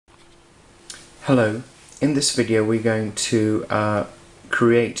Hello, in this video we're going to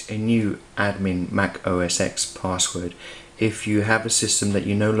create a new admin Mac OSx password. If you have a system that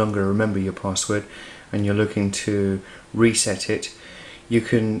you no longer remember your password and you're looking to reset it, you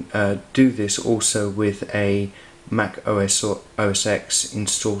can do this also with a Mac OSx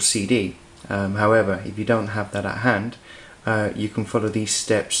install CD. However, if you don't have that at hand, you can follow these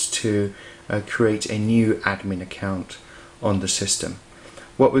steps to create a new admin account on the system.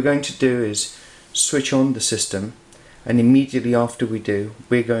 What we're going to do is switch on the system, and immediately after we do,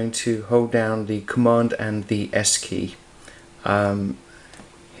 we're going to hold down the Command and the S key.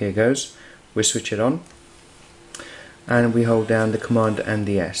 Here goes. We switch it on and we hold down the Command and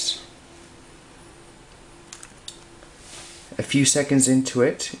the S. A few seconds into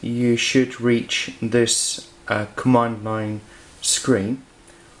it, you should reach this command line screen.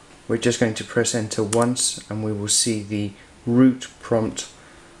 We're just going to press enter once and we will see the root prompt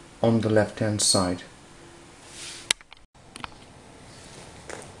on the left hand side.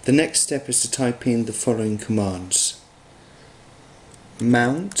 The next step is to type in the following commands: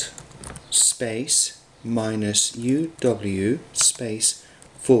 mount space -uw space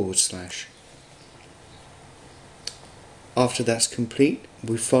 /. After that's complete,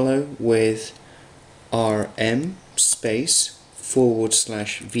 we follow with rm space /var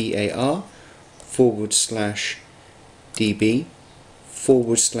 /db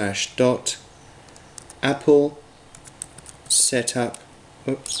 /dot Apple setup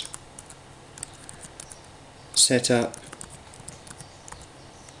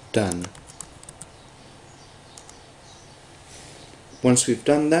done. Once we've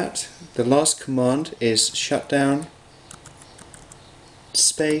done that, the last command is shutdown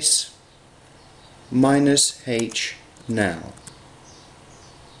space -h now.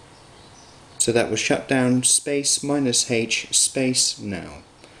 So that was shutdown space -h space now,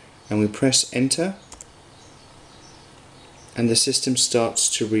 and we press enter and the system starts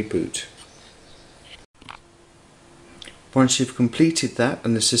to reboot. Once you've completed that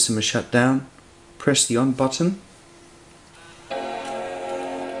and the system is shut down, press the on button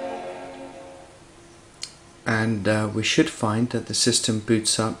and we should find that the system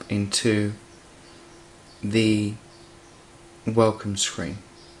boots up into the welcome screen.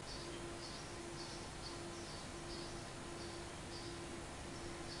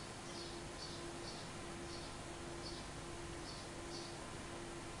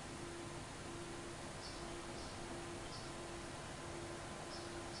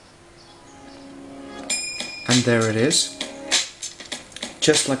 And there it is,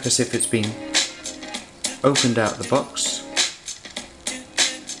 just like as if it's been opened out the box.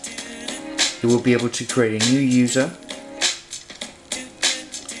 You will be able to create a new user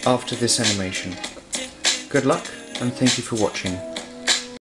after this animation. Good luck and thank you for watching.